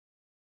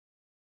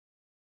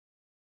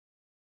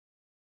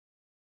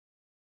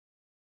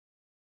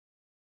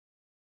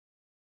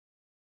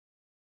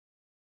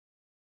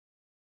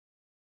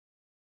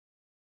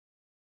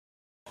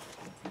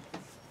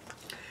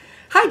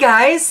Hi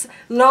guys,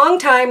 long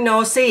time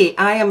no see.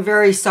 I am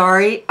very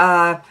sorry.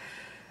 The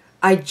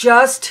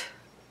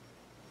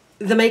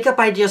makeup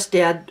I just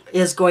did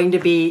is going to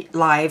be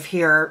live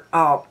here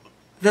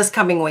this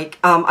coming week.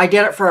 I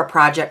did it for a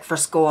project for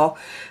school,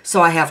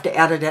 so I have to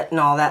edit it and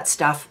all that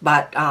stuff,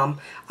 but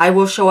I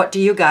will show it to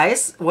you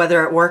guys.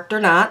 Whether it worked or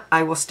not,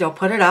 I will still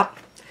put it up.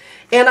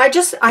 And I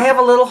have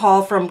a little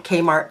haul from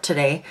Kmart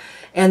today,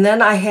 and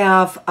then I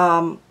have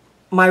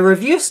my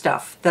review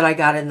stuff that I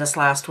got in this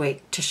last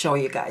week to show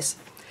you guys.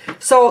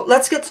 So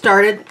let's get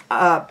started.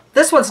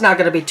 This one's not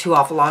going to be too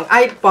awful long.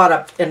 I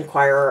bought an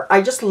Inquirer.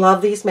 I just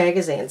love these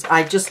magazines.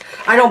 I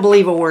don't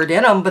believe a word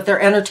in them, but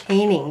they're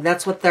entertaining.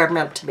 That's what they're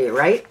meant to be,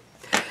 right?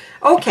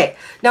 Okay,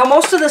 now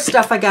most of this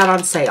stuff I got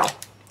on sale.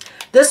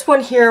 This one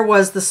here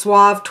was the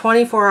Suave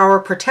 24-hour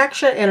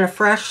protection in a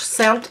fresh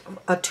scent,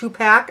 a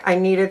 2-pack. I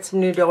needed some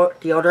new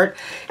deodorant.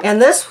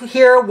 And this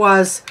here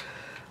was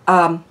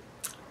a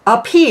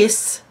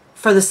piece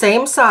for the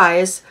same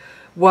size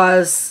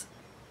was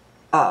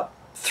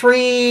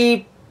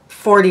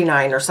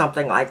 $3.49 or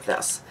something like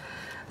this.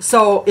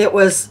 So it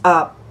was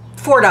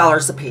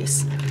 $4 a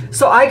piece.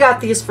 So I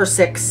got these for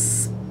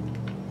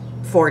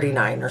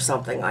 $6.49 or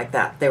something like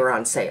that. They were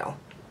on sale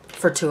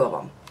for 2 of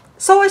them.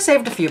 So I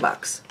saved a few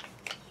bucks.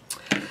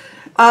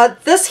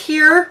 This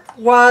here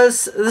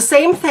was the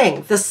same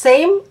thing. The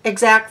same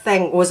exact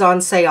thing was on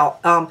sale.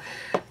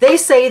 They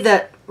say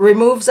that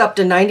removes up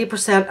to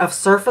 90% of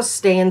surface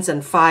stains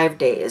in 5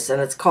 days,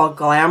 and it's called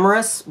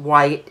Glamorous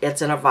White.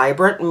 It's in a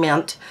vibrant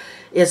mint.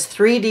 It's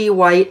 3D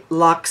White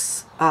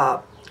Luxe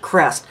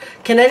Crest.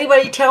 Can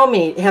anybody tell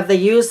me, have they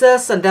used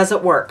this and does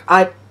it work?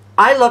 I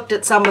looked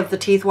at some of the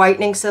teeth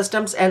whitening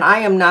systems, and I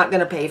am not going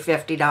to pay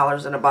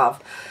 $50 and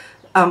above.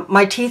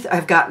 My teeth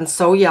have gotten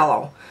so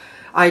yellow.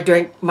 I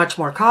drink much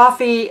more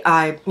coffee.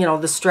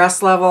 The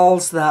stress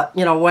levels,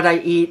 what I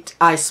eat.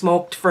 I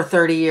smoked for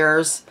 30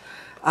 years.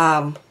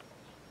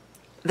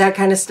 That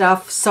kind of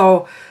stuff.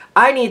 So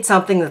I need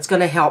something that's going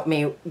to help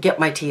me get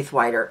my teeth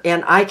whiter,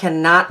 and I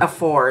cannot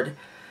afford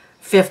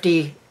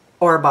 $50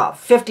 or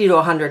above, $50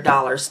 to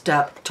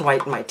 $100 to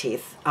whiten my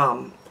teeth,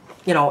 in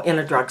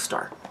a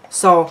drugstore.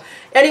 So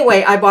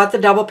anyway, I bought the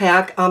double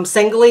pack.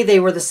 Singly,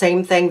 they were the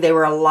same thing. They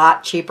were a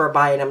lot cheaper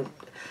buying them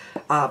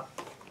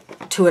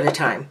 2 at a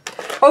time.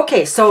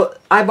 Okay, so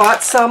I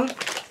bought some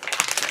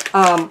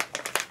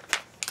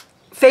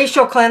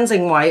facial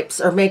cleansing wipes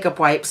or makeup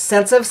wipes,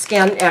 Sensitive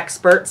Skin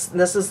Experts.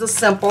 This is the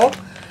Simple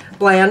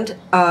blend.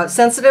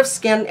 Sensitive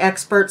Skin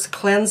Experts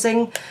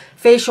Cleansing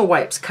Facial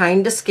Wipes,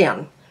 kind to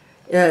skin.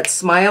 It's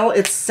Smile,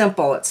 it's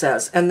simple, it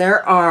says. And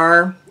there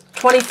are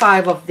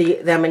 25 of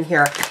them in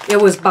here.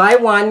 It was buy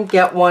one,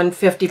 get one,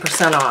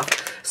 50% off.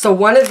 So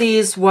one of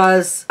these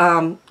was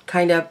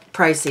kind of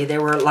pricey. They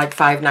were like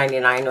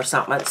 $5.99 or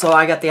something. So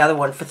I got the other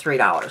one for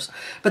 $3.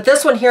 But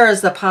this one here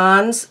is the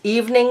Pond's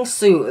Evening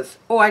Soothe.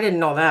 Oh, I didn't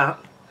know that.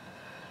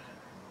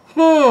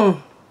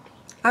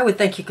 I would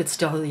think you could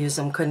still use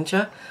them, couldn't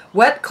you?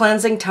 Wet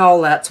cleansing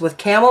towelettes with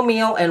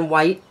chamomile and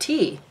white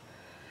tea.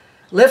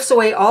 Lifts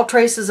away all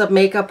traces of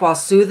makeup while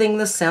soothing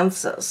the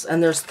senses.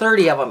 And there's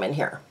 30 of them in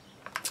here.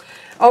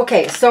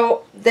 Okay,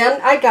 so then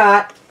I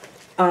got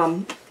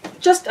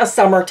just a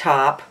summer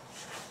top.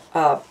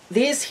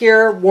 These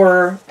here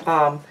were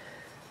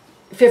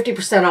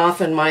 50% off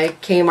in my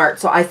Kmart.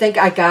 So I think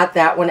I got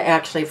that one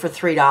actually for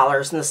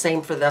 $3, and the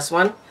same for this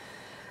one.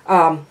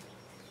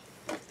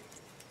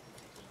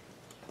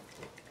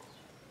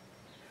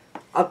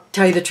 I'll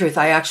tell you the truth,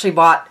 I actually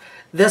bought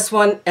this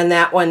one and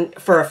that one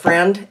for a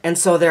friend, and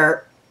so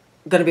they're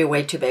going to be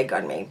way too big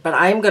on me. But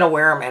I'm going to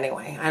wear them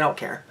anyway. I don't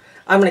care.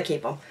 I'm going to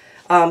keep them.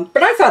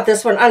 But I thought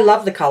this one, I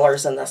love the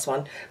colors in this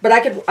one. But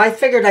I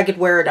figured I could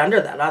wear it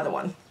under that other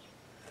one.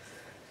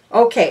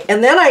 Okay,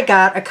 and then I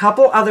got a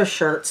couple other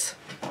shirts.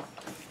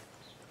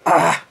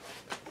 Oh,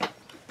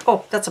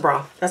 that's a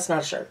bra. That's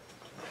not a shirt.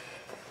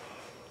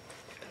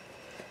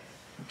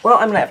 Well,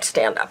 I'm going to have to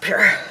stand up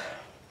here.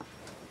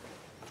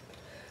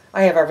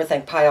 I have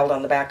everything piled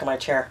on the back of my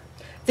chair.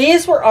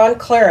 These were on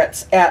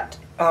clearance at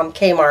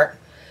Kmart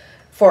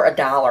for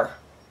 $1.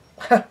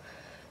 I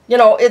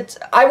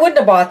wouldn't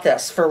have bought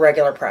this for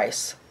regular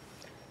price.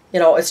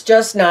 It's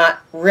just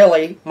not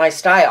really my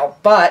style.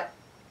 But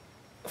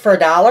for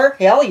 $1,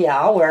 hell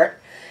yeah, I'll wear it.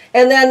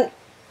 And then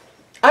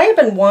I have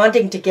been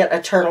wanting to get a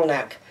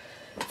turtleneck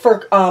for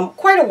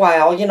quite a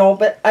while,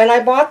 and I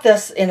bought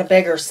this in a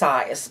bigger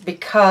size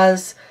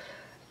because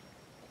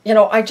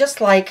I just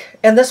like,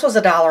 and this was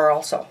 $1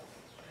 also.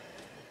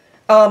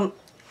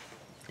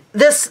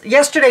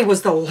 Yesterday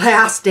was the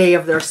last day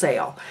of their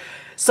sale.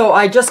 So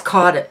I just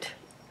caught it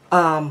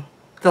the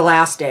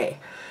last day.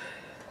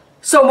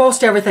 So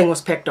most everything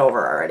was picked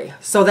over already.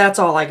 So that's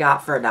all I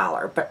got for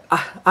 $1. But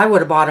I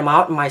would have bought them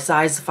out in my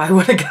size if I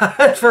would have got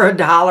it for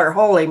 $1.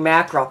 Holy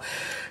mackerel.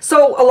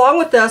 So along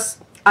with this,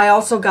 I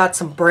also got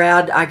some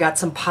bread, I got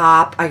some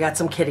pop, I got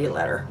some kitty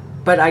litter.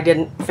 But I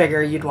didn't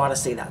figure you'd want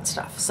to see that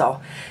stuff. So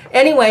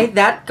anyway,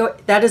 that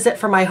is it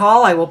for my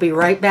haul. I will be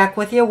right back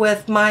with you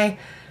with my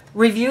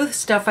review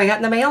stuff I got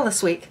in the mail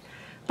this week.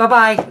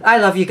 Bye-bye. I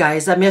love you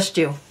guys. I missed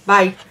you.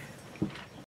 Bye.